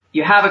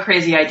you have a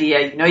crazy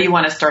idea, you know you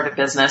want to start a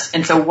business.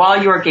 And so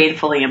while you're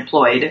gainfully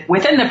employed,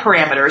 within the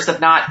parameters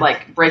of not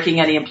like breaking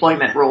any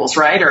employment rules,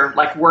 right? Or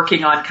like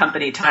working on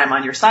company time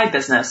on your side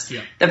business,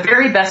 the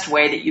very best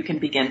way that you can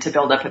begin to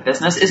build up a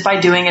business is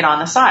by doing it on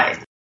the side.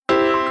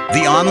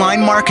 The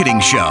Online Marketing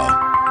Show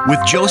with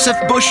Joseph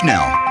Bushnell,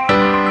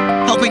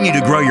 helping you to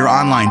grow your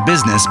online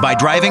business by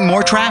driving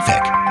more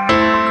traffic,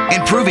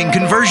 improving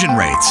conversion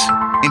rates,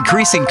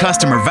 increasing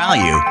customer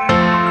value,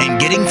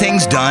 and getting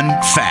things done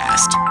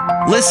fast.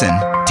 Listen,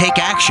 take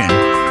action,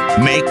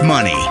 make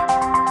money.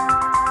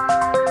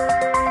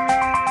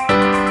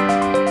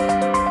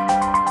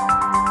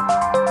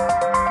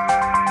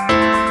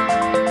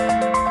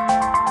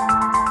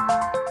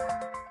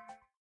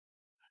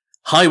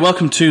 Hi,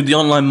 welcome to the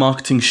Online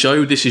Marketing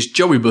Show. This is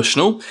Joey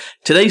Bushnell.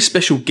 Today's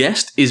special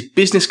guest is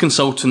business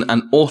consultant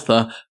and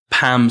author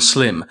Pam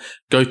Slim.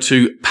 Go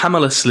to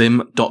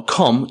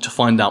PamelaSlim.com to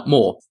find out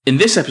more. In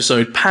this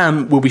episode,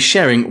 Pam will be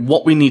sharing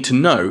what we need to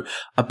know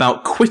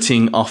about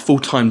quitting our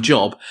full-time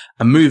job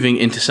and moving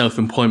into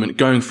self-employment,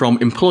 going from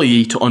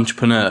employee to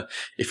entrepreneur,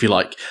 if you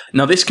like.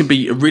 Now, this can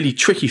be a really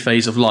tricky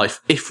phase of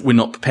life if we're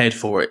not prepared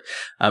for it.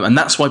 And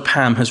that's why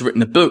Pam has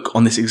written a book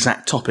on this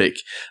exact topic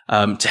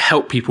to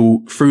help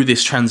people through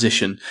this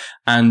transition.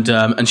 And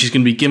she's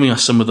going to be giving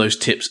us some of those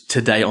tips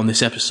today on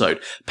this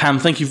episode. Pam,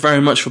 thank you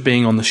very much for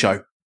being on the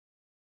show.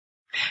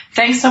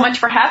 Thanks so much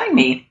for having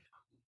me.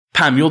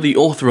 Pam, you're the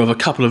author of a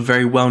couple of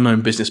very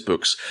well-known business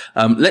books.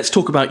 Let's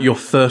talk about your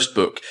first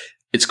book.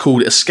 It's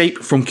called Escape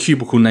from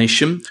Cubicle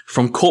Nation,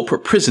 From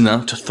Corporate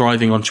Prisoner to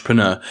Thriving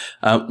Entrepreneur.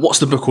 What's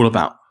the book all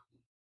about?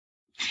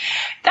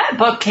 That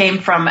book came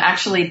from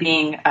actually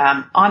being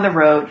on the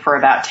road for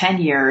about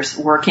 10 years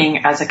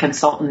working as a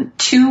consultant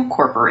to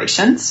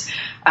corporations.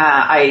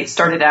 I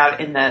started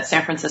out in the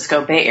San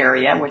Francisco Bay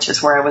Area, which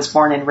is where I was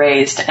born and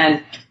raised.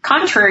 And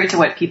contrary to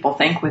what people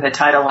think with a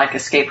title like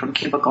Escape from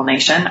Cubicle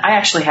Nation, I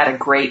actually had a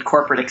great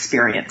corporate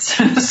experience.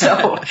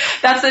 So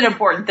that's an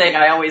important thing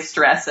I always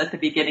stress at the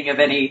beginning of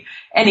any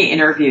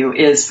interview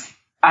is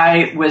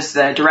I was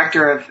the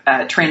director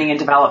of training and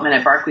development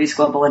at Barclays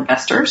Global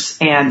Investors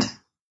and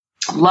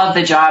loved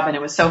the job, and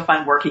it was so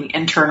fun working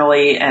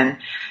internally and,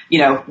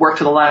 worked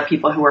with a lot of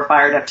people who were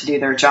fired up to do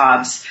their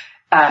jobs.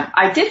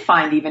 I did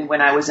find even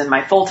when I was in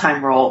my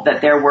full-time role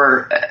that there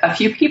were a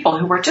few people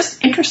who were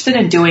just interested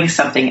in doing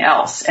something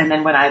else. And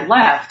then when I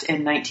left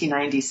in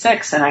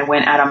 1996 and I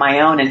went out on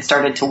my own and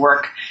started to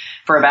work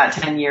for about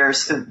 10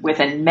 years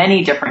within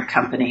many different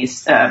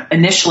companies,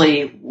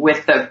 initially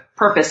with the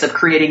purpose of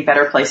creating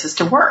better places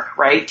to work,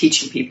 right?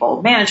 Teaching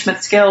people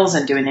management skills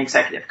and doing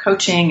executive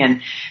coaching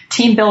and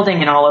team building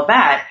and all of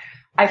that.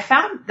 I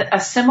found a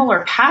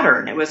similar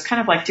pattern. It was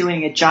kind of like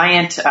doing a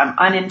giant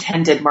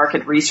unintended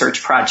market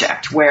research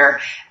project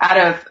where out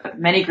of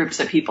many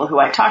groups of people who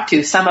I talked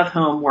to, some of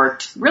whom were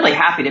really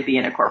happy to be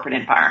in a corporate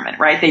environment,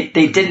 right?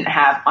 They didn't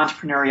have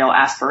entrepreneurial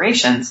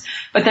aspirations,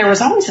 but there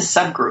was always a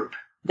subgroup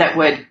that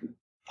would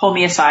pull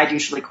me aside,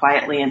 usually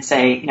quietly, and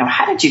say,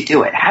 how did you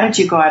do it? How did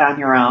you go out on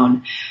your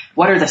own?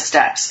 What are the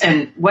steps?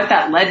 And what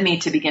that led me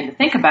to begin to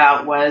think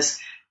about was,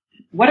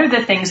 what are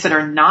the things that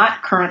are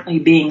not currently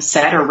being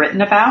said or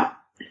written about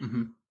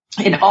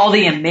in all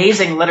the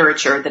amazing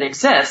literature that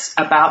exists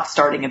about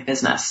starting a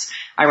business?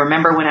 I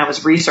remember when I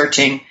was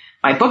researching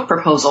my book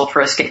proposal for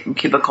Escape from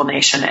Cubicle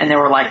Nation, and there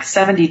were like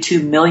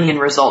 72 million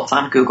results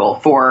on Google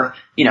for,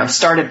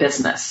 start a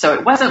business. So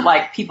it wasn't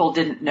like people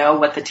didn't know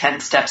what the 10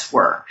 steps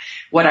were.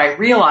 What I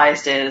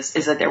realized is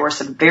that there were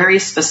some very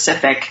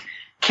specific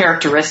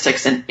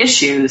characteristics and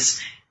issues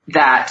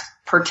that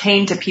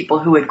pertain to people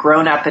who had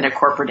grown up in a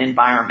corporate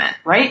environment,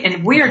 right?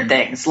 And weird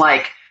things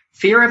like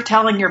fear of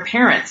telling your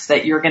parents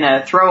that you're going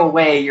to throw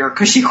away your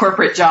cushy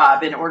corporate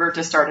job in order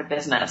to start a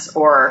business,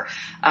 or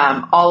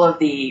all of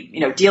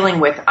the, dealing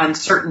with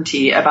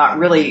uncertainty about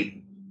really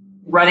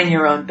running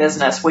your own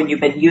business when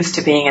you've been used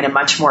to being in a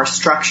much more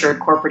structured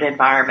corporate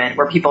environment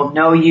where people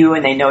know you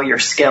and they know your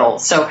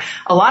skills. So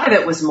a lot of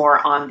it was more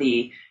on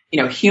the,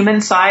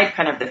 human side,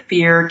 kind of the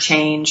fear,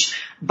 change.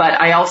 But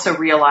I also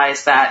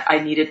realized that I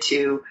needed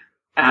to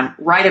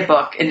write a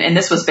book, and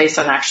this was based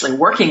on actually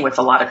working with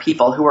a lot of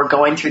people who were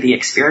going through the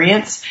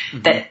experience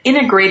that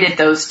integrated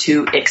those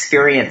two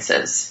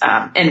experiences.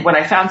 And what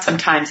I found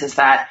sometimes is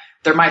that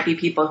there might be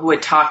people who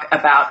would talk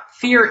about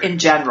fear in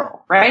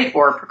general, right?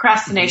 Or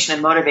procrastination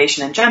and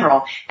motivation in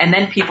general. And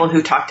then people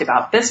who talked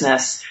about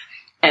business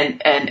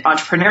and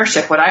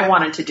entrepreneurship. What I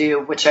wanted to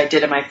do, which I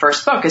did in my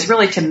first book, is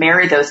really to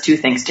marry those two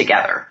things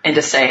together and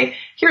to say,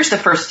 here's the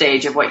first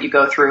stage of what you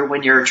go through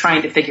when you're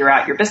trying to figure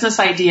out your business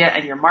idea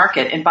and your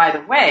market. And by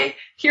the way,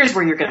 here's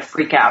where you're going to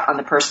freak out on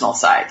the personal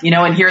side,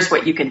 and here's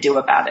what you can do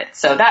about it.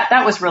 So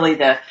that was really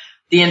the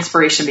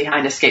inspiration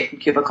behind Escape from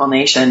Cubicle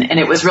Nation. And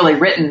it was really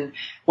written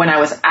when I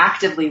was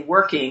actively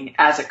working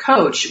as a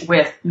coach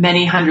with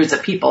many hundreds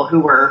of people who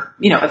were,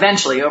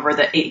 eventually over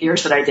the 8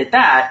 years that I did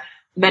that,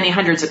 many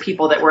hundreds of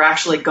people that were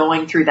actually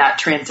going through that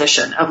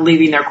transition of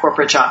leaving their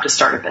corporate job to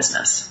start a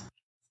business.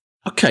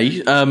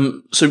 Okay,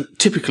 so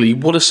typically,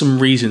 what are some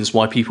reasons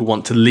why people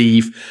want to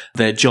leave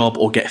their job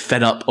or get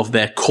fed up of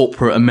their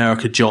corporate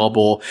America job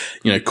or,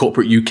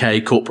 corporate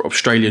UK, corporate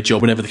Australia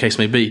job, whatever the case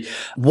may be?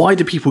 Why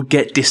do people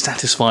get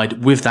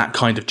dissatisfied with that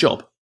kind of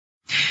job?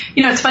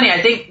 It's funny.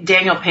 I think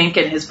Daniel Pink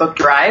in his book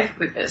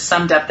Drive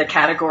summed up the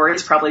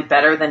categories probably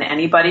better than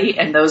anybody,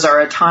 and those are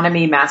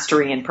autonomy,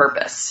 mastery, and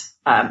purpose.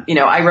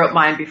 I wrote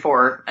mine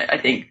before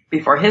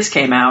his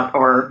came out,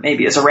 or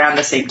maybe it was around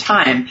the same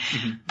time.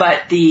 Mm-hmm.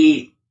 But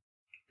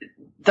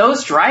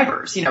those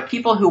drivers,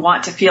 people who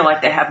want to feel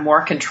like they have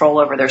more control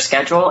over their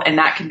schedule, and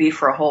that can be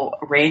for a whole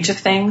range of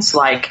things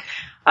like,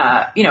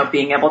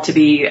 being able to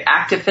be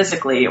active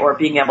physically or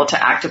being able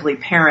to actively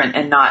parent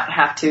and not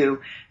have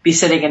to be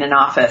sitting in an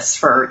office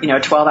for,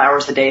 12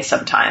 hours a day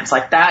sometimes.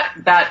 Like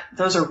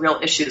those are real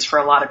issues for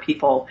a lot of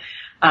people.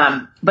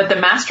 But the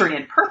mastery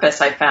and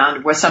purpose I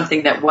found was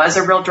something that was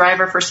a real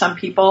driver for some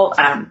people.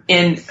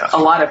 In a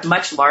lot of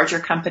much larger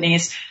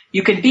companies,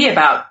 you could be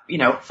about,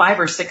 5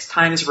 or 6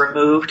 times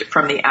removed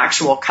from the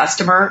actual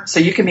customer.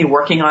 So you can be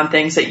working on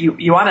things that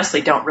you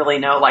honestly don't really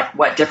know, like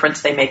what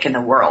difference they make in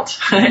the world.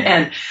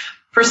 And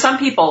for some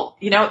people,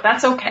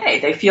 that's okay.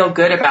 They feel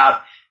good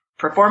about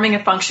performing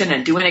a function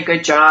and doing a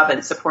good job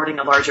and supporting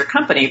a larger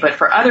company. But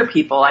for other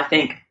people, I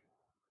think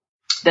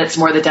that's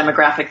more the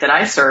demographic that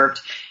I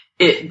served.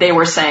 They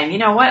were saying,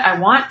 I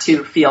want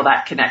to feel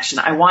that connection.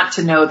 I want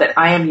to know that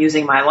I am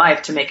using my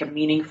life to make a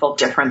meaningful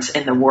difference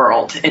in the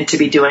world and to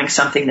be doing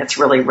something that's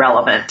really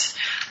relevant.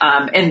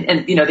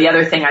 And the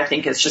other thing I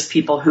think is just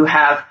people who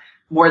have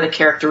more the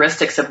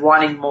characteristics of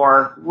wanting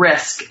more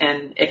risk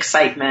and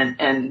excitement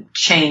and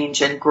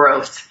change and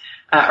growth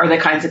are the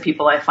kinds of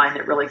people I find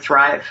that really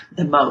thrive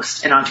the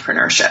most in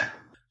entrepreneurship.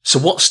 So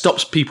what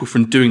stops people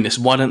from doing this?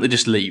 Why don't they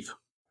just leave?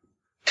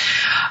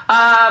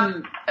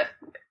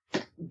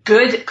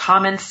 Good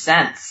common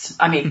sense.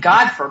 I mean,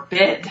 God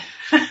forbid.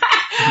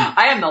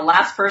 I am the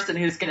last person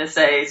who's going to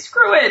say,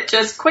 screw it,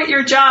 just quit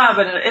your job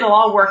and it'll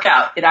all work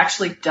out. It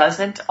actually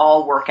doesn't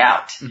all work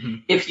out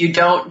if you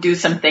don't do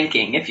some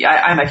thinking.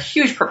 I'm a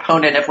huge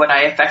proponent of what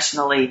I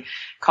affectionately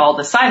call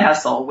the side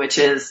hustle, which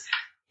is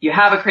you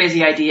have a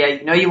crazy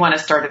idea, you want to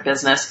start a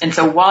business. And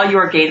so while you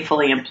are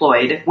gainfully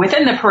employed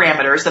within the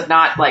parameters of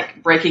not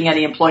like breaking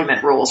any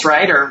employment rules,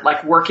 right? Or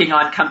like working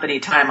on company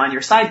time on your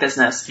side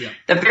business,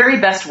 the very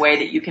best way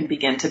that you can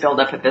begin to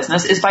build up a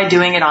business is by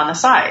doing it on the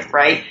side,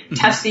 right? Mm-hmm.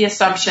 Test the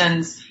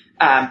assumptions,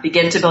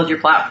 begin to build your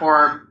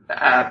platform,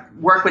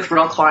 work with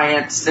real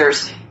clients.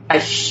 There's a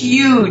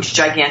huge,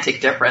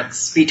 gigantic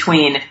difference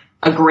between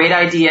a great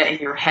idea in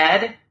your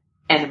head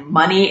and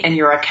money in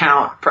your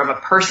account from a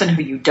person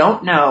who you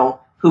don't know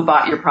who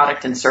bought your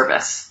product and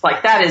service.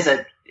 Like that is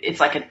it's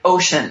like an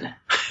ocean.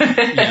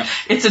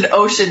 It's an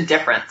ocean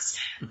difference.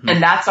 Mm-hmm.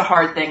 And that's a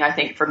hard thing, I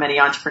think, for many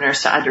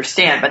entrepreneurs to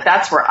understand. But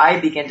that's where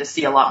I begin to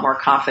see a lot more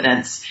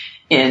confidence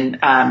in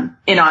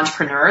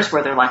entrepreneurs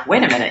where they're like,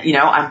 wait a minute,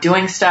 I'm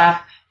doing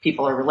stuff.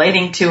 People are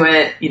relating to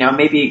it.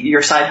 Maybe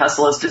your side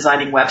hustle is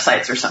designing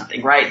websites or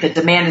something, right? The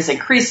demand is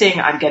increasing.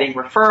 I'm getting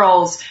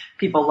referrals.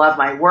 People love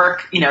my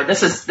work.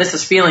 This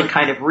is feeling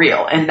kind of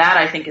real. And that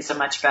I think is a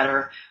much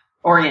better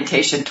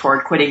orientation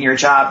toward quitting your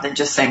job than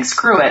just saying,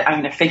 screw it,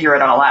 I'm going to figure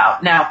it all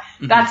out. Now,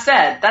 that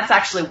said, that's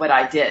actually what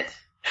I did.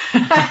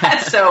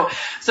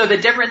 So the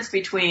difference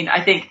between,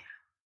 I think,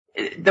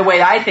 the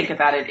way I think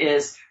about it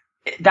is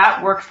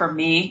that worked for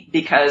me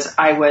because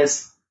I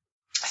was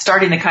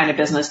starting the kind of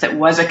business that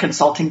was a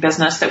consulting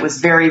business that was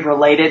very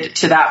related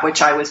to that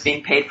which I was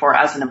being paid for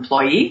as an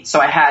employee. So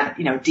I had,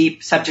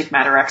 deep subject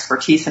matter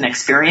expertise and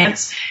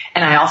experience.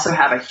 And I also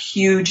have a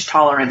huge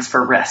tolerance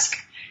for risk.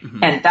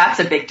 Mm-hmm. And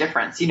that's a big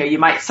difference.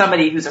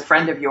 Somebody who's a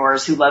friend of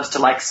yours who loves to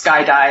like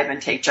skydive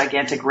and take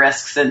gigantic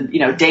risks and,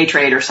 day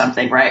trade or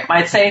something, right?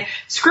 Might say,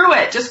 screw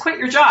it, just quit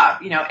your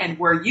job, and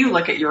where you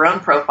look at your own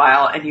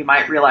profile and you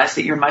might realize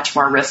that you're much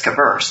more risk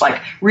averse. Like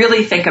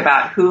really think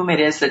about whom it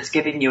is that's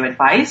giving you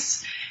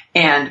advice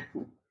and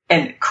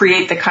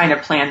create the kind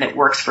of plan that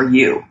works for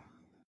you.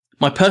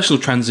 My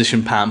personal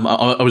transition, Pam,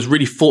 I was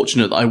really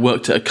fortunate that I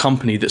worked at a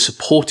company that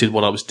supported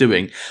what I was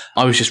doing.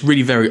 I was just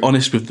really very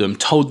honest with them,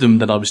 told them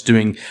that I was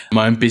doing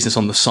my own business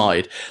on the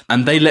side,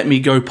 and they let me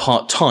go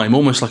part-time,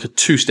 almost like a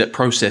 2-step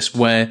process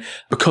where,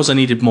 because I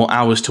needed more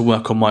hours to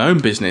work on my own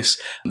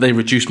business, they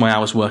reduced my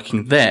hours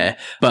working there.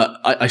 But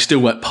I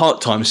still worked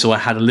part-time, so I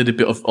had a little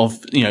bit of a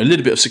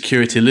little bit of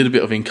security, a little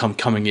bit of income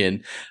coming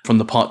in from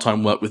the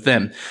part-time work with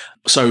them.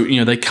 So,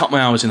 they cut my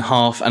hours in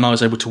half and I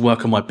was able to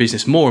work on my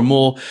business more and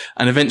more.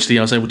 And eventually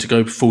I was able to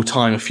go full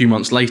time a few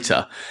months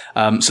later.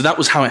 So that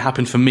was how it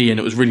happened for me. And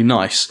it was really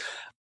nice.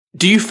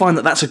 Do you find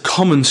that that's a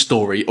common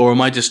story, or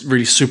am I just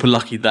really super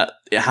lucky that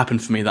it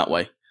happened for me that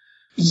way?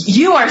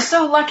 You are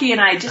so lucky, and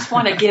I just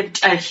want to give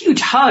a huge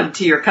hug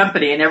to your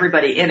company and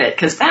everybody in it,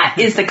 because that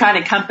is the kind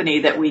of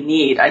company that we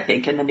need, I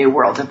think, in the new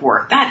world of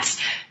work. That's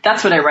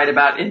what I write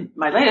about in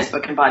my latest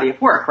book, In Body of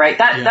Work, right?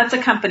 That's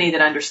a company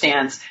that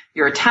understands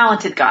you're a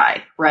talented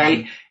guy,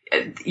 right?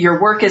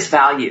 Your work is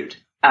valued,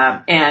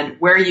 and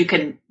where you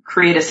can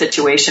create a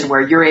situation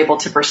where you're able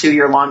to pursue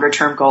your longer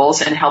term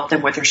goals and help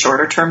them with their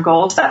shorter term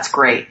goals, that's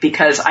great.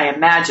 Because I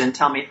imagine,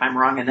 tell me if I'm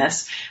wrong in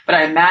this, but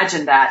I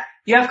imagine that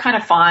you have kind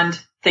of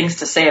fond things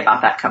to say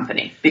about that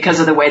company because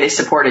of the way they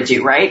supported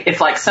you, right?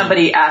 If like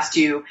somebody asked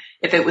you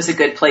if it was a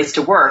good place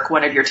to work,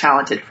 one of your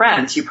talented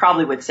friends, you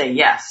probably would say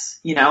yes.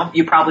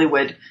 You probably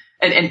would.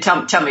 And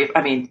tell me,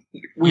 I mean,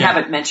 we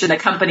haven't mentioned a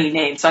company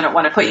name, so I don't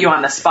want to put you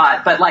on the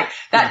spot, but like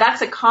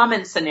that's a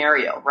common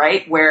scenario,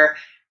 right? Where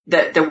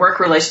the work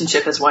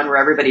relationship is one where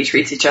everybody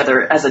treats each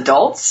other as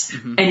adults,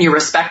 and you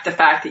respect the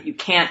fact that you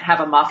can't have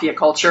a mafia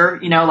culture,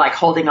 like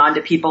holding on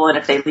to people. And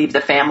if they leave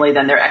the family,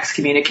 then they're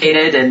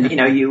excommunicated, and,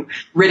 you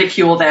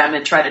ridicule them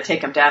and try to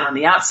take them down on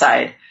the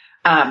outside.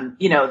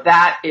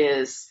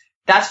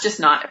 That's just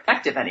not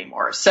effective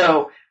anymore.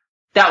 So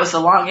that was a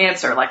long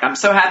answer. Like, I'm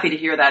so happy to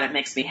hear that. It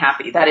makes me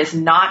happy. That is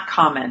not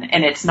common.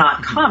 And it's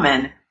not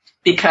common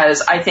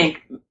because I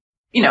think,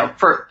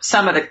 for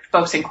some of the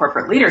folks in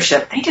corporate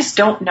leadership, they just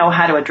don't know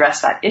how to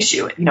address that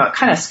issue. It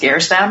kind of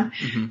scares them.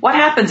 What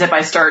happens if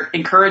I start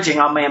encouraging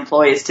all my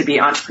employees to be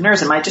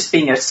entrepreneurs? Am I just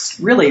being a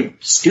really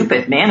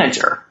stupid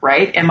manager,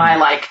 right? Am I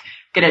like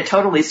going to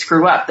totally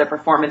screw up the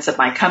performance of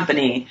my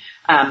company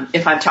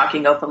if I'm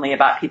talking openly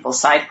about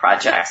people's side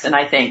projects? And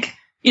I think,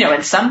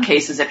 in some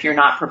cases, if you're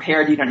not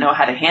prepared, you don't know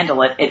how to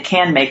handle it, it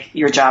can make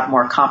your job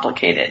more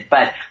complicated.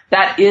 But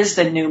that is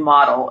the new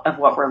model of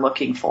what we're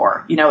looking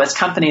for. As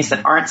companies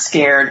that aren't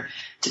scared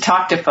to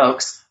talk to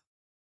folks,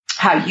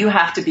 how you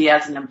have to be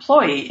as an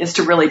employee is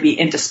to really be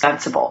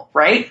indispensable,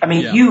 right? I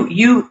mean,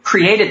 you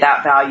created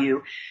that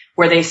value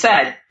where they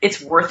said,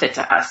 it's worth it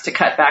to us to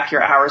cut back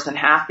your hours in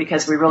half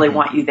because we really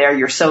want you there.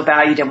 You're so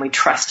valued and we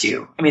trust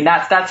you. I mean,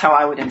 that's how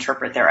I would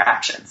interpret their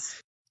actions.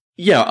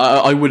 Yeah,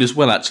 I would as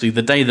well, actually.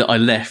 The day that I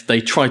left, they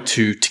tried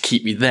to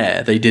keep me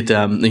there. They did,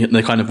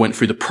 they kind of went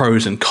through the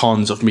pros and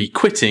cons of me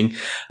quitting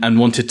and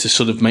wanted to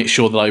sort of make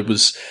sure that I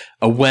was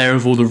aware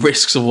of all the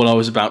risks of what I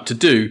was about to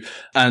do.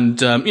 And,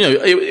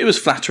 it was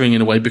flattering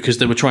in a way because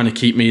they were trying to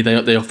keep me.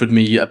 They offered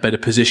me a better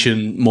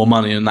position, more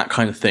money and that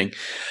kind of thing.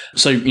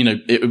 So,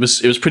 it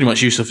was pretty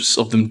much useless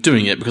of them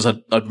doing it because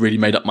I'd really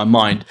made up my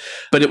mind.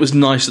 But it was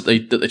nice that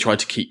they tried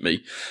to keep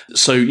me.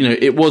 So,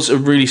 it was a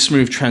really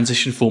smooth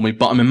transition for me.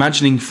 But I'm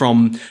imagining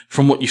from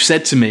what you've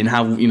said to me and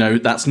how,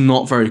 that's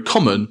not very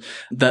common,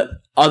 that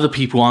other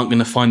people aren't going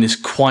to find this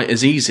quite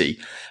as easy.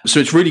 So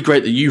it's really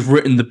great that you've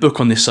written the book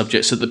on this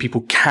subject so that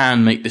people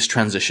can make this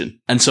transition.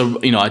 And so,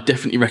 I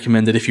definitely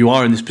recommend that if you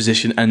are in this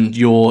position and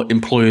your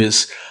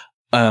employers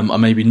are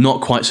maybe not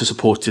quite so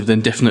supportive,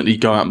 then definitely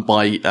go out and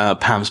buy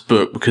Pam's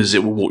book because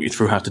it will walk you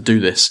through how to do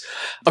this.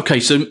 Okay,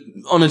 so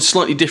on a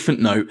slightly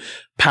different note,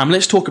 Pam,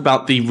 let's talk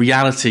about the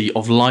reality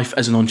of life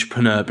as an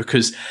entrepreneur,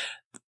 because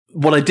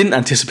what I didn't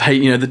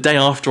anticipate, the day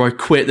after I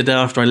quit, the day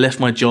after I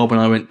left my job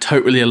and I went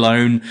totally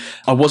alone,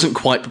 I wasn't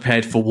quite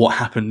prepared for what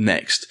happened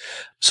next.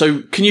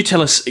 So can you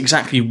tell us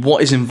exactly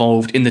what is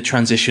involved in the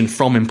transition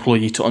from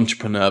employee to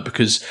entrepreneur?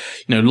 Because,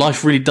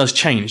 life really does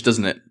change,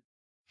 doesn't it?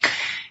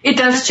 It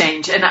does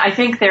change. And I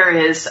think there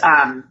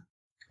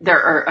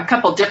are a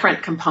couple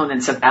different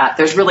components of that.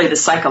 There's really the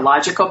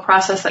psychological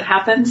process that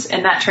happens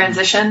in that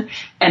transition.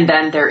 And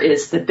then there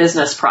is the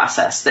business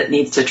process that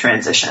needs to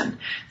transition.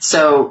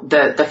 So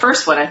the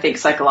first one, I think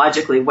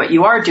psychologically, what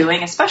you are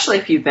doing, especially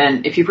if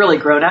you've really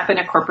grown up in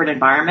a corporate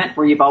environment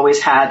where you've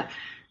always had,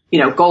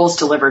 goals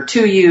delivered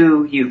to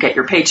you, you get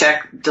your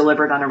paycheck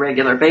delivered on a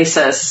regular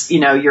basis,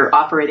 you're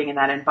operating in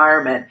that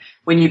environment.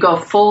 When you go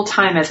full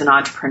time as an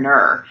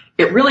entrepreneur,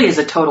 it really is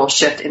a total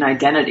shift in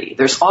identity.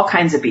 There's all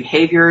kinds of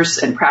behaviors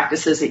and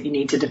practices that you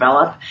need to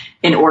develop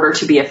in order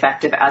to be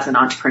effective as an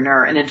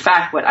entrepreneur. And in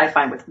fact, what I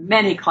find with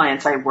many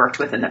clients I've worked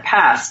with in the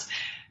past,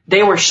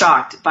 they were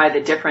shocked by the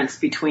difference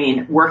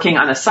between working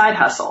on a side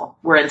hustle,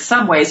 where in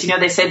some ways,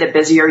 they say the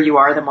busier you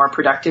are, the more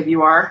productive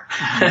you are.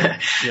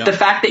 Yeah. The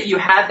fact that you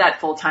had that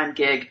full-time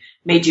gig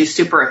made you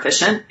super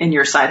efficient in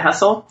your side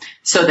hustle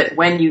so that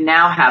when you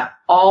now have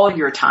all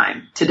your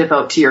time to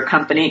devote to your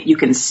company, you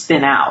can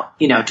spin out,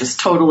 just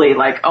totally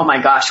like, oh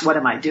my gosh, what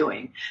am I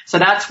doing? So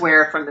that's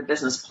where, from the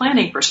business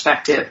planning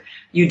perspective,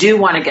 you do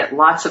want to get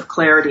lots of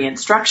clarity and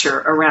structure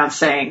around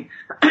saying,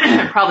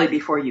 probably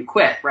before you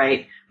quit,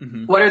 right?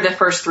 Mm-hmm. What are the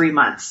first 3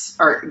 months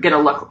are going to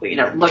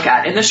look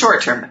at in the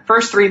short term? The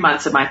first 3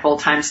 months of my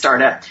full-time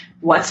startup,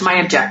 what's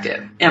my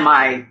objective? Am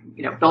I,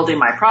 building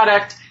my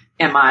product?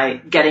 Am I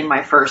getting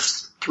my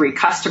first 3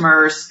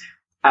 customers?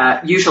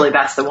 Usually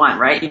that's the one,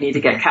 right? You need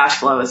to get cash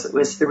flow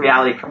is the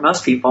reality for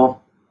most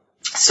people.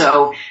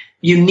 So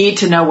you need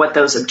to know what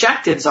those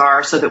objectives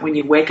are so that when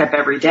you wake up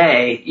every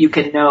day, you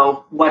can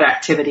know what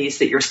activities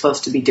that you're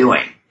supposed to be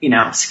doing,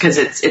 because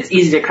it's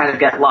easy to kind of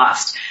get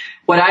lost.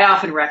 what I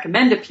often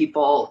recommend to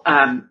people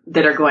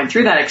that are going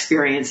through that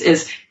experience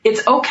is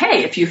it's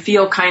okay if you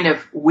feel kind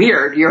of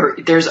weird.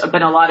 There's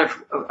been a lot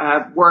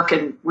of work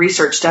and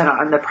research done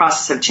on the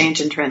process of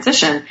change and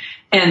transition,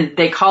 and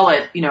they call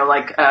it,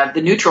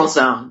 the neutral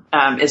zone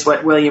is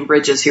what William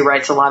Bridges, who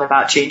writes a lot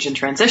about change and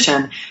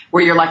transition,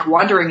 where you're like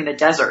wandering in a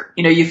desert.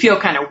 You feel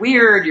kind of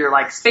weird. You're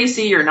like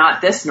spacey. You're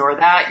not this nor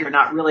that. You're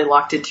not really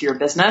locked into your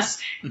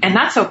business, and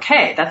that's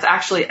okay. That's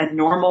actually a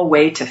normal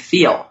way to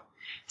feel.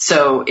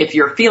 So if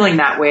you're feeling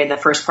that way in the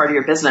first part of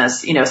your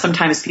business,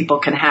 sometimes people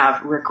can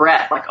have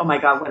regret, like, oh my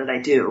God, what did I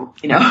do?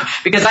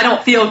 Because I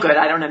don't feel good.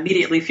 I don't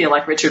immediately feel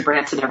like Richard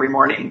Branson every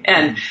morning.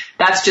 And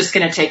that's just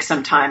going to take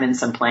some time and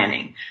some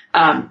planning.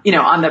 On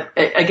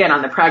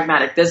the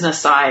pragmatic business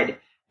side,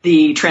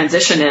 the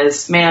transition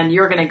is, man,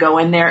 you're going to go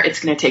in there.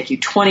 It's going to take you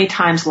 20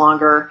 times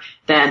longer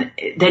than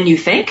you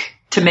think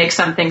to make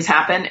some things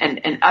happen,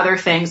 and other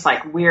things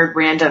like weird,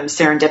 random,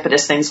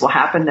 serendipitous things will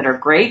happen that are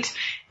great.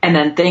 And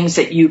then things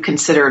that you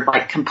considered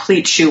like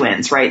complete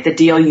shoo-ins, right? The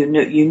deal you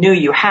knew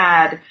you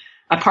had,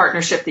 a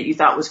partnership that you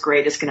thought was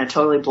great is going to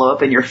totally blow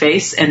up in your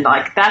face. And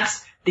like,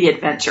 that's the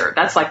adventure.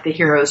 That's like the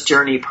hero's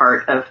journey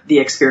part of the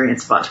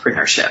experience of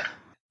entrepreneurship.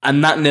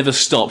 And that never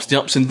stops. The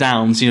ups and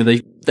downs,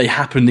 they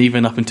happen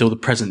even up until the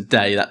present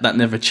day. That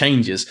never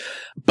changes.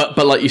 But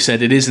like you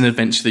said, it is an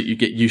adventure that you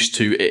get used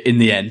to in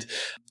the end.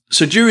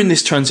 So during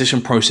this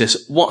transition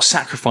process, what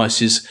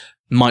sacrifices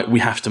might we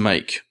have to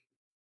make?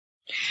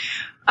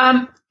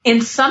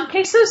 In some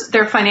cases,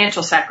 they're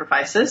financial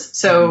sacrifices.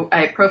 So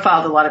I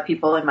profiled a lot of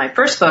people in my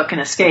first book, In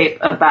Escape,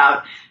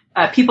 about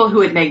people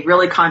who had made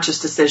really conscious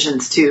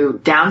decisions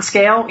to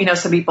downscale.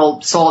 Some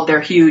people sold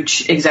their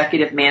huge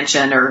executive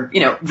mansion or,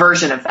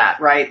 version of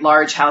that, right?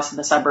 Large house in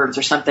the suburbs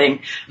or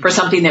something for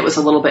something that was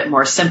a little bit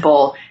more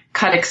simple,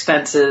 cut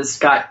expenses,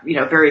 got,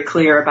 very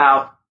clear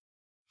about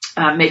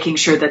making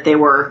sure that they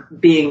were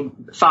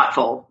being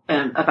thoughtful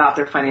about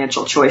their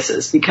financial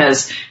choices,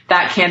 because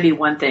that can be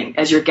one thing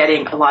as you're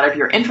getting a lot of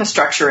your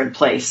infrastructure in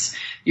place,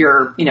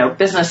 your,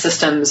 business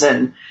systems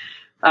and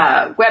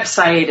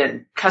website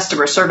and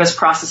customer service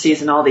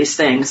processes and all these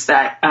things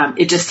that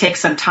it just takes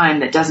some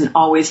time that doesn't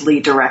always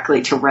lead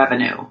directly to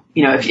revenue.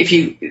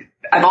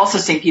 I've also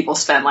seen people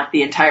spend like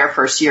the entire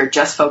first year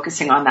just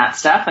focusing on that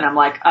stuff. And I'm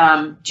like,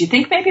 do you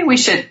think maybe we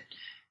should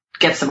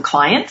get some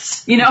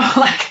clients,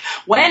 like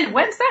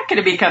when's that going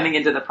to be coming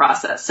into the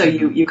process? So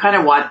you kind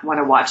of want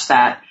to watch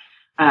that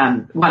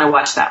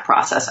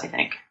process, I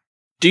think.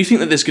 Do you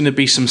think that there's going to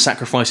be some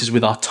sacrifices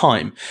with our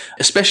time,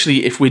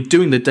 especially if we're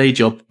doing the day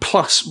job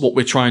plus what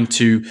we're trying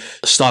to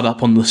start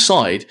up on the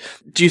side?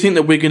 Do you think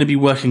that we're going to be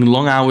working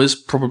long hours,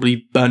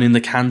 probably burning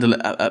the candle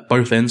at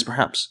both ends,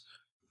 perhaps?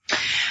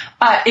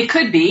 It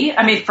could be.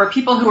 I mean, for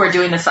people who are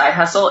doing the side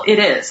hustle, it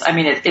is. I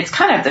mean, it's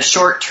kind of the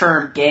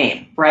short-term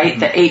game, right? Mm-hmm.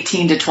 The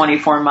 18 to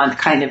 24-month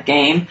kind of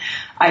game.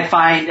 I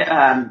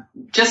find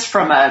just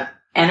from a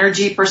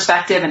energy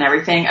perspective and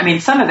everything, I mean,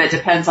 some of it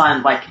depends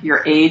on like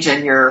your age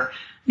and your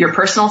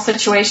personal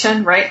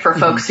situation, right? For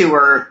folks who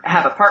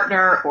have a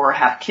partner or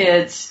have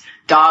kids,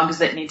 dogs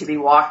that need to be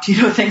walked,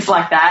 things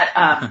like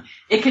that.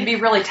 It can be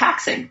really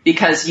taxing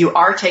because you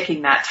are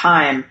taking that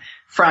time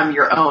from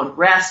your own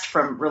rest,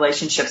 from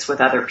relationships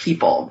with other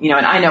people.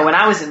 And I know when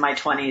I was in my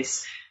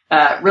 20s,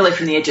 really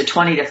from the age of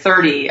 20 to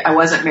 30, I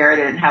wasn't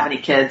married, I didn't have any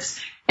kids.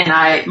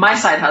 And my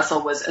side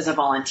hustle was as a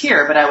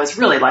volunteer, but I was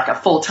really like a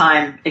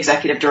full-time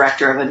executive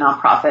director of a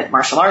nonprofit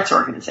martial arts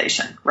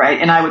organization,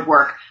 right? And I would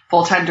work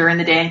full-time during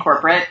the day in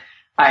corporate.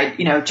 I'd,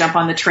 jump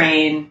on the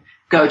train,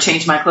 go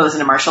change my clothes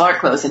into martial art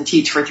clothes and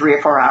teach for 3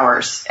 or 4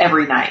 hours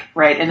every night,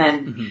 right? And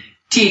then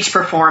teach,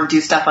 perform, do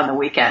stuff on the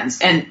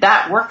weekends. And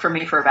that worked for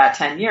me for about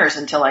 10 years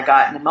until I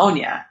got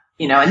pneumonia,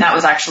 and that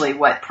was actually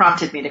what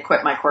prompted me to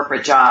quit my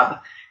corporate job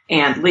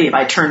and leave.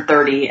 I turned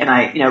 30 and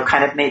I,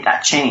 kind of made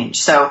that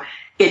change. So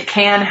it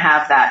can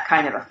have that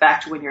kind of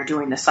effect when you're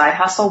doing the side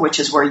hustle, which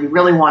is where you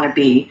really want to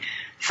be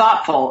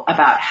thoughtful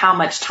about how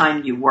much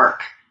time you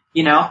work.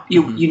 You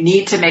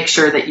need to make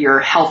sure that you're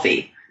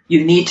healthy.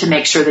 You need to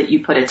make sure that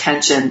you put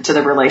attention to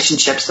the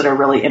relationships that are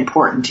really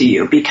important to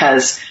you,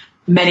 because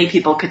many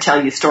people could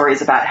tell you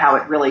stories about how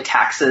it really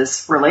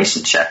taxes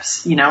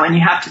relationships, and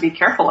you have to be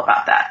careful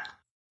about that.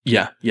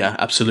 Yeah,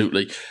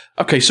 absolutely.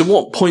 Okay, so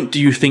what point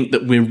do you think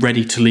that we're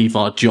ready to leave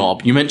our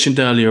job? You mentioned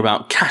earlier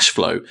about cash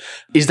flow.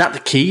 Is that the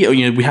key? Or,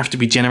 we have to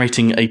be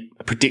generating a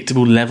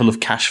predictable level of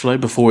cash flow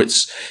before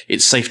it's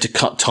safe to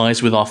cut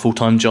ties with our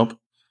full-time job?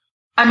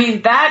 I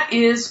mean,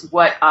 that's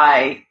what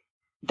I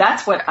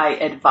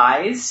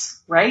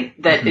advise,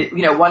 right? That,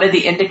 one of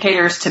the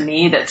indicators to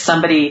me that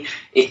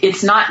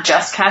it's not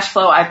just cash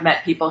flow. I've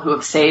met people who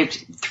have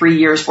saved 3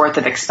 years worth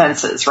of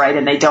expenses, right?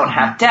 And they don't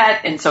have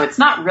debt. And so it's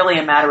not really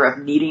a matter of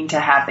needing to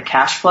have the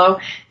cash flow.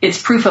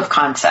 It's proof of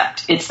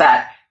concept. It's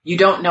that you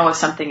don't know if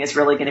something is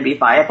really going to be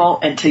viable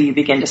until you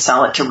begin to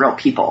sell it to real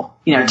people,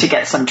 to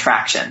get some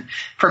traction.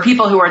 For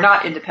people who are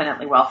not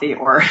independently wealthy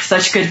or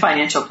such good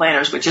financial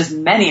planners, which is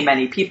many,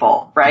 many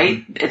people,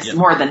 right? It's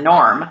more the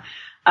norm.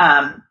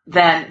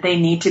 Then they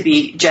need to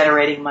be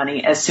generating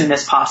money as soon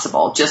as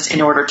possible, just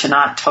in order to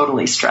not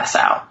totally stress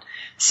out.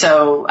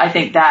 So I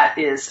think that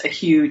is a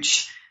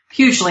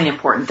hugely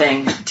important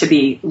thing to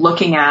be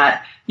looking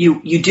at.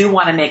 You do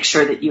want to make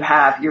sure that you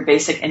have your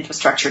basic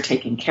infrastructure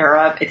taken care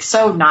of. It's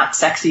so not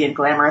sexy and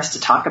glamorous to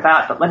talk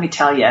about, but let me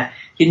tell you,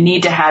 you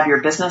need to have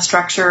your business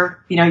structure,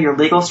 your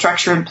legal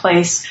structure in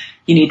place.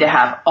 You need to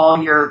have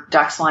all your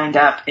ducks lined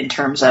up in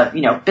terms of,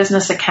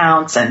 business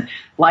accounts and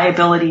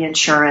liability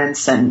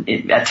insurance and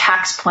a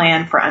tax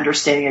plan for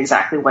understanding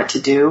exactly what to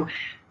do.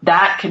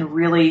 That can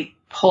really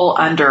pull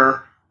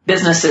under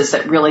businesses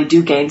that really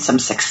do gain some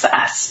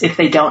success if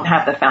they don't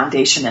have the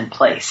foundation in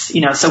place.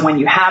 So when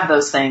you have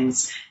those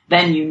things,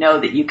 then you know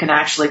that you can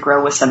actually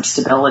grow with some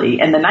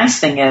stability. And the nice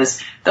thing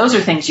is those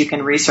are things you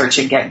can research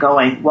and get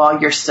going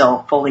while you're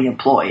still fully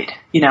employed.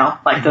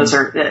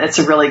 It's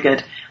a really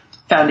good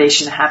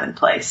foundation to have in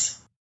place.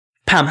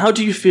 Pam, how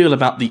do you feel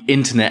about the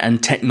internet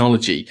and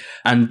technology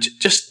and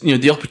just,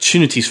 the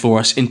opportunities for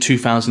us in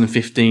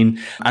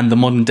 2015 and the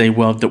modern day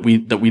world that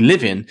we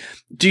live in?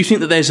 Do you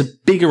think that there's a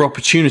bigger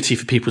opportunity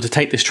for people to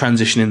take this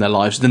transition in their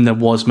lives than there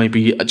was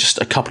maybe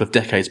just a couple of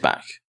decades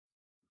back?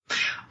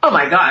 Oh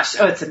my gosh.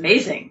 Oh, it's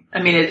amazing.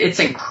 I mean, it's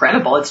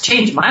incredible. It's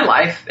changed my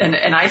life.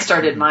 And I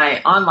started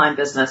my online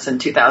business in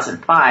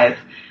 2005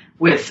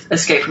 with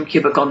Escape from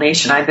Cubicle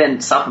Nation. I've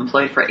been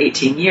self-employed for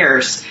 18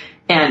 years.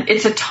 And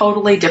it's a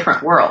totally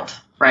different world,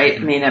 right? I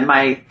mean, and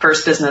my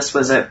first business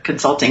was a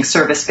consulting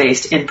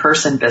service-based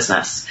in-person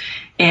business.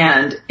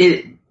 And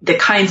the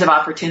kinds of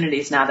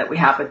opportunities now that we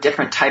have with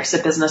different types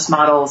of business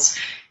models,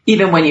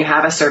 even when you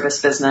have a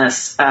service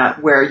business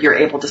where you're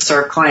able to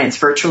serve clients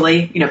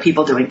virtually,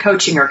 people doing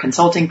coaching or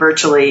consulting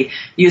virtually,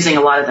 using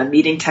a lot of the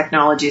meeting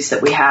technologies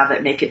that we have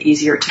that make it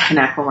easier to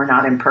connect when we're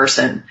not in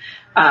person.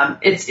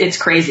 It's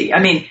crazy.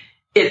 I mean,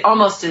 it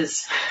almost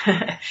is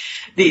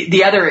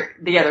the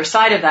other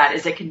side of that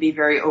is it can be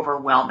very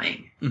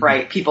overwhelming,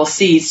 right? People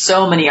see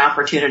so many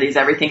opportunities,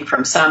 everything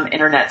from some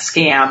internet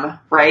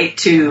scam, right,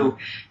 to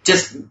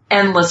just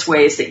endless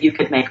ways that you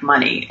could make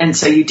money. And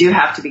so you do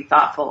have to be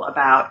thoughtful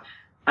about,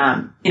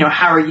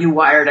 how are you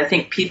wired? I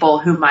think people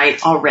who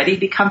might already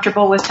be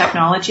comfortable with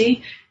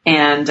technology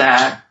and,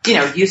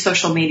 use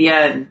social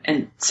media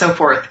and so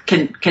forth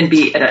can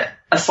be at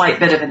a slight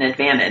bit of an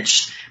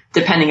advantage,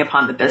 depending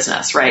upon the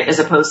business, right? As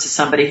opposed to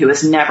somebody who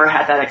has never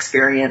had that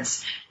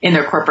experience in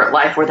their corporate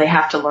life where they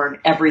have to learn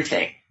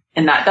everything.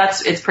 And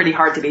it's pretty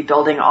hard to be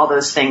building all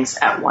those things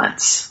at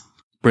once.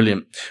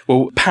 Brilliant.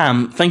 Well,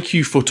 Pam, thank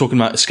you for talking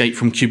about Escape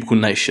from Cubicle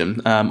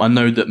Nation. I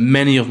know that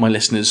many of my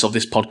listeners of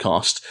this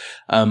podcast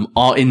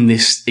are in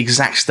this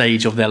exact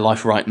stage of their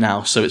life right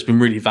now, so it's been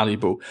really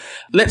valuable.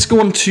 Let's go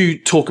on to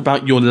talk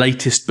about your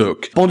latest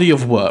book, Body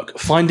of Work,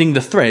 Finding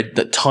the Thread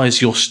That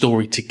Ties Your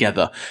Story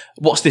Together.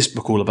 What's this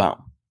book all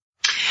about?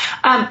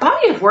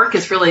 Body of work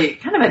is really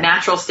kind of a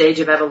natural stage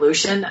of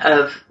evolution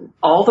of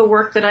all the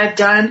work that I've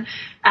done.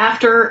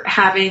 After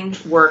having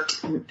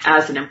worked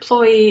as an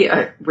employee,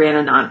 ran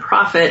a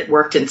nonprofit,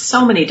 worked in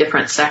so many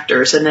different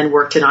sectors, and then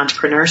worked in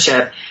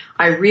entrepreneurship,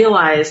 I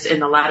realized in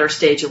the latter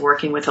stage of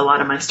working with a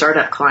lot of my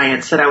startup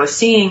clients that I was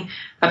seeing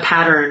a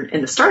pattern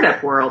in the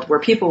startup world where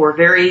people were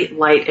very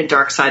light and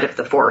dark side of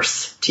the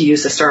force, to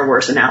use the Star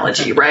Wars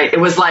analogy, right? It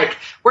was like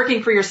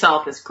working for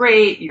yourself is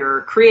great.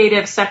 You're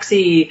creative,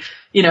 sexy,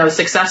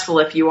 successful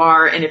if you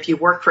are. And if you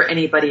work for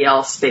anybody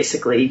else,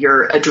 basically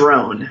you're a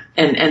drone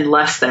and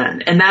less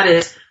than. And that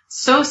is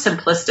so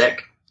simplistic,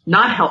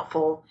 not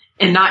helpful,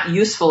 and not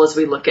useful as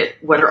we look at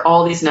what are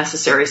all these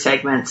necessary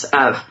segments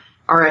of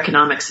our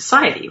economic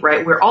society,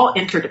 right? We're all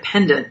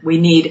interdependent. We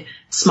need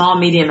small,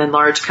 medium, and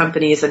large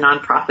companies and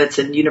nonprofits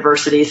and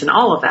universities and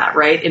all of that,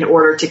 right, in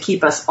order to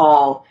keep us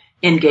all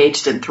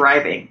engaged and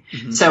thriving.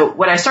 Mm-hmm. So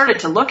what I started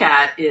to look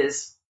at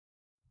is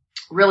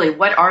really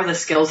what are the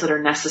skills that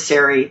are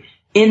necessary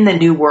in the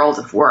new world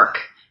of work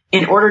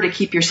in order to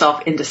keep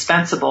yourself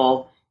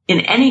indispensable in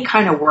any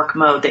kind of work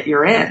mode that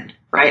you're in,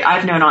 right?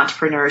 I've known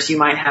entrepreneurs, you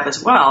might have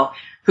as well,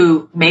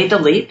 who made the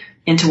leap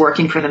into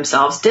working for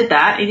themselves, did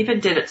that, and even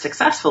did it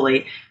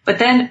successfully, but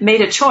then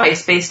made a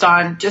choice based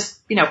on just,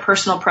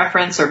 personal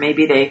preference, or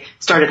maybe they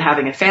started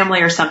having a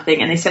family or something,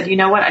 and they said, you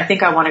know what, I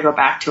think I want to go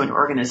back to an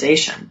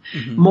organization.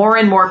 Mm-hmm. More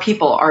and more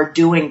people are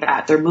doing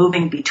that. They're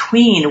moving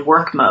between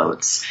work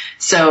modes.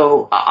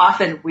 So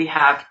often we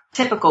have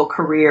typical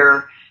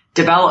career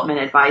development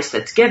advice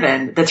that's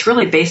given that's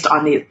really based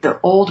on the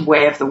old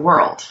way of the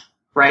world,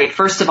 right?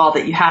 First of all,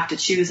 that you have to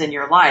choose in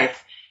your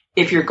life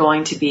if you're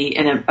going to be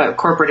a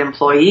corporate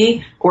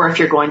employee or if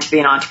you're going to be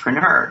an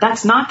entrepreneur.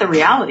 That's not the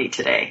reality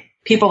today.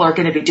 People are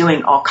going to be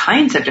doing all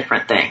kinds of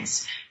different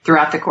things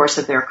throughout the course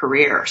of their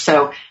career.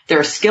 So there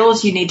are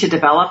skills you need to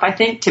develop, I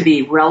think, to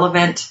be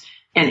relevant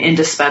and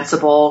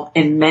indispensable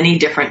in many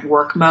different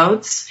work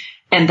modes.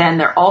 And then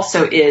there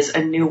also is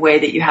a new way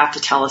that you have to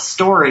tell a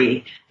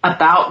story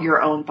about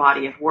your own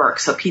body of work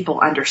so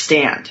people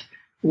understand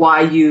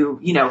why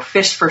you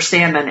fished for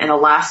salmon in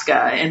Alaska,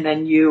 and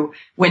then you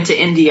went to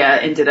India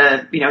and did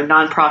a,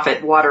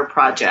 nonprofit water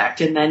project,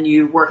 and then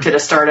you worked at a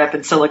startup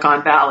in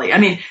Silicon Valley. I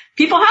mean,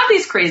 people have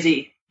these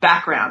crazy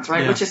backgrounds,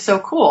 right? Yeah. Which is so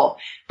cool.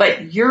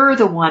 But you're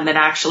the one that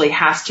actually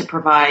has to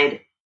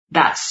provide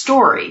that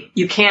story.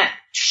 You can't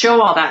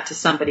show all that to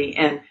somebody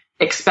and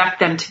expect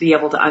them to be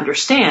able to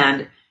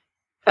understand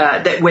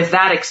that with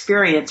that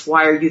experience,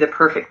 why are you the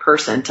perfect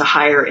person to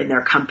hire in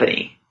their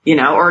company,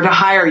 or to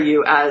hire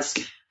you as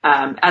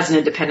an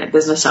independent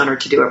business owner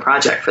to do a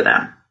project for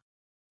them.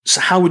 So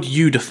how would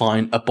you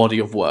define a body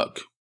of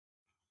work?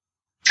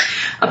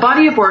 A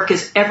body of work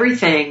is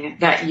everything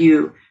that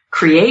you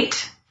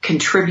create,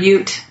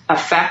 contribute,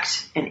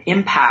 affect, and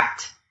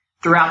impact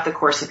throughout the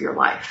course of your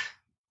life.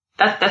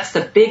 That's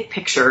the big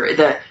picture.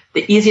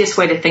 The easiest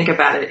way to think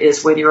about it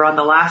is when you're on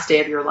the last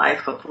day of your life,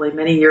 hopefully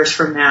many years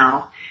from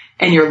now,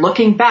 and you're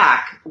looking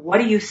back, what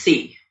do you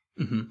see?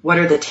 Mm-hmm. What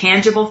are the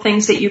tangible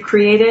things that you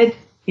created?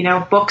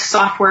 Books,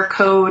 software,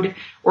 code,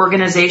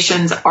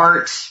 organizations,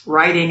 art,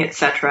 writing,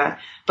 etc.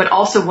 But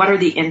also, what are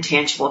the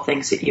intangible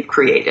things that you've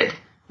created?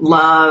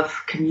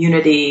 Love,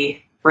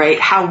 community, right?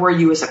 How were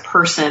you as a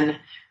person?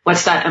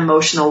 What's that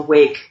emotional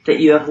wake that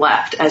you have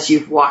left as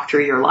you've walked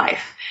through your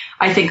life?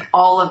 I think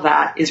all of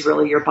that is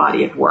really your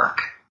body of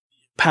work.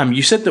 Pam,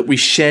 you said that we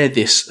share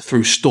this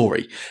through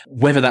story,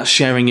 whether that's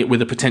sharing it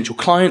with a potential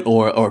client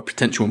or a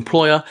potential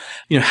employer.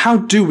 How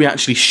do we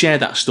actually share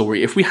that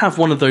story? If we have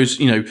one of those,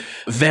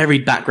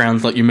 varied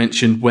backgrounds, like you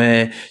mentioned,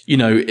 where,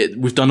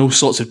 we've done all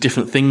sorts of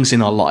different things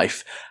in our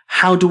life,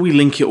 how do we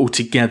link it all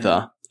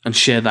together and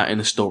share that in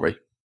a story?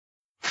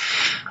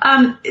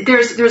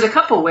 There's a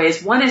couple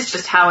ways. One is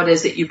just how it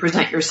is that you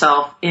present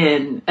yourself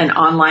in an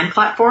online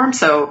platform.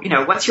 So,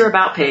 what's your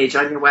about page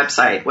on your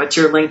website? What's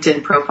your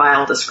LinkedIn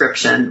profile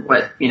description?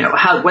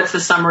 What's the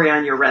summary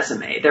on your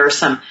resume? There are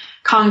some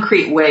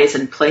concrete ways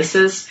and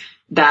places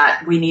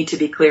that we need to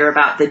be clear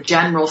about the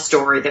general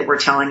story that we're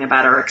telling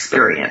about our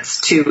experience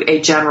to a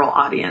general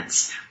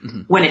audience.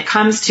 Mm-hmm. When it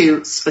comes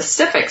to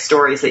specific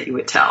stories that you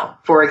would tell,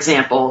 for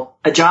example,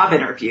 a job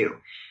interview,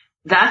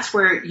 that's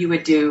where you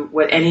would do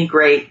what any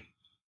great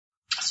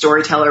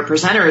storyteller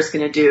presenter is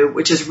going to do,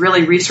 which is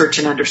really research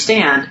and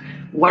understand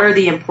what are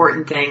the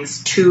important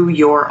things to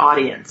your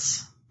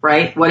audience,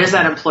 right? What is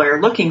that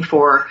employer looking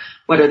for?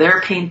 What are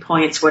their pain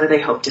points? What do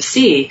they hope to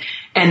see?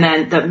 And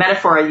then the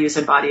metaphor I use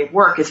in body of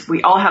work is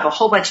we all have a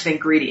whole bunch of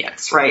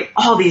ingredients, right?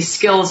 All these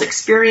skills,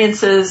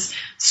 experiences,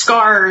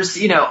 scars,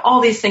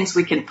 all these things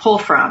we can pull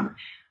from.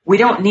 We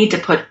don't need to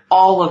put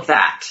all of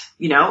that,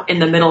 in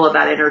the middle of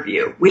that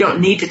interview. We don't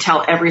need to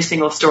tell every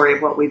single story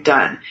of what we've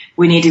done.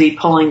 We need to be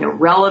pulling the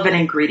relevant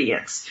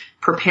ingredients,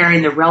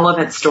 preparing the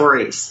relevant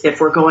stories if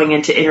we're going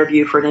into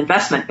interview for an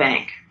investment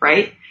bank,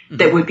 right? Mm-hmm.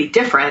 That would be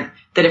different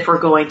than if we're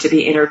going to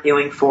be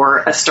interviewing for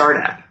a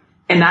startup.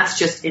 And that's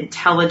just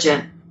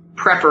intelligent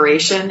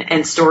preparation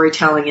and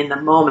storytelling in the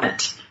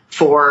moment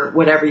for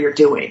whatever you're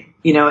doing,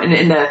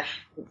 and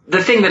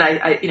the thing that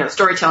I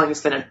storytelling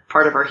has been a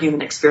part of our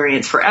human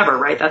experience forever,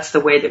 right? That's the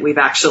way that we've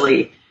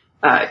actually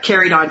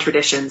carried on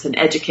traditions and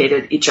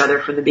educated each other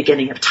from the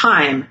beginning of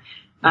time.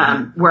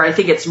 Where I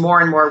think it's more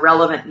and more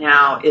relevant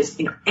now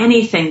is,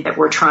 anything that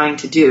we're trying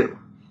to do.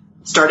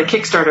 Start a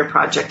Kickstarter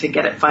project and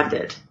get it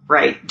funded,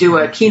 right? Do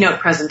a keynote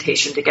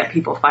presentation to get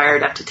people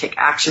fired up to take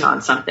action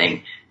on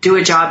something. Do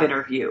a job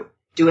interview.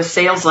 Do a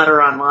sales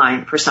letter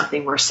online for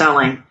something we're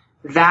selling.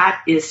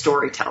 That is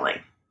storytelling.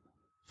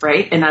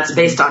 Right? And that's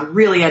based on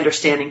really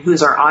understanding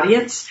who's our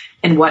audience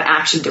and what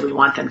action do we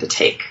want them to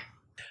take.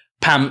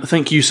 Pam,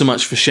 thank you so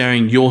much for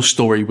sharing your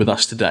story with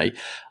us today,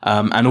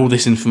 and all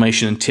this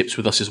information and tips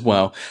with us as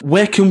well.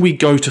 Where can we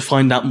go to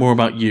find out more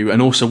about you,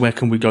 and also where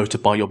can we go to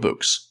buy your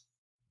books?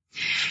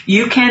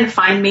 You can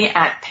find me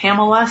at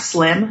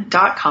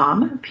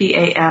PamelaSlim.com,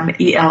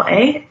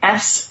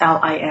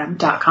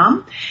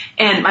 PamelaSlim.com.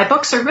 And my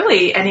books are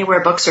really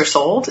anywhere books are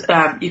sold.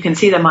 You can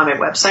see them on my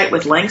website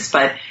with links,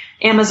 but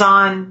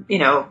Amazon,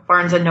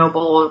 Barnes &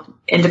 Noble,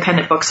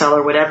 independent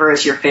bookseller, whatever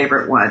is your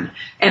favorite one.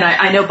 And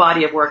I know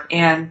Body of Work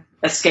and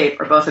Escape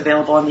are both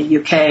available in the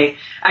UK.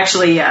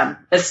 Actually,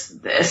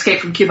 Escape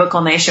from Cubicle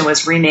Nation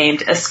was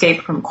renamed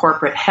Escape from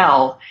Corporate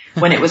Hell.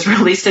 When it was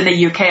released in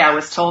the UK, I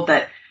was told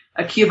that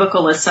a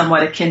cubicle is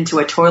somewhat akin to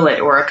a toilet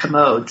or a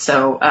commode.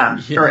 So,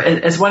 or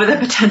as one of the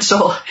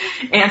potential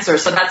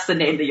answers. So that's the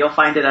name that you'll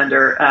find it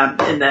under,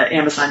 in the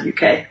Amazon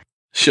UK.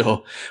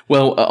 Sure.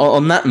 Well,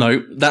 on that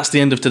note, that's the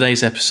end of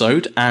today's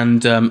episode.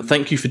 And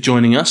thank you for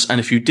joining us. And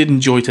if you did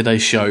enjoy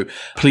today's show,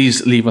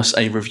 please leave us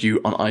a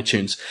review on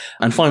iTunes.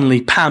 And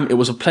finally, Pam, it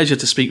was a pleasure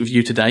to speak with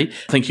you today.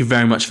 Thank you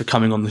very much for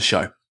coming on the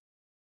show.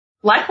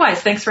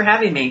 Likewise. Thanks for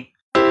having me.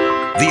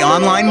 The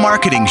Online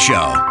Marketing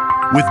Show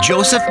with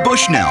Joseph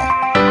Bushnell,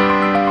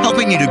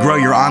 helping you to grow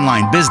your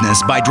online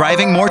business by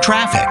driving more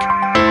traffic,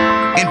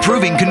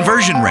 improving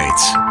conversion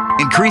rates,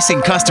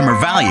 increasing customer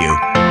value,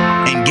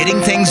 and getting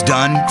things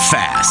done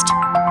fast.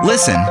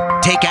 Listen,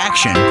 take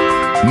action,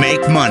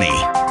 make money.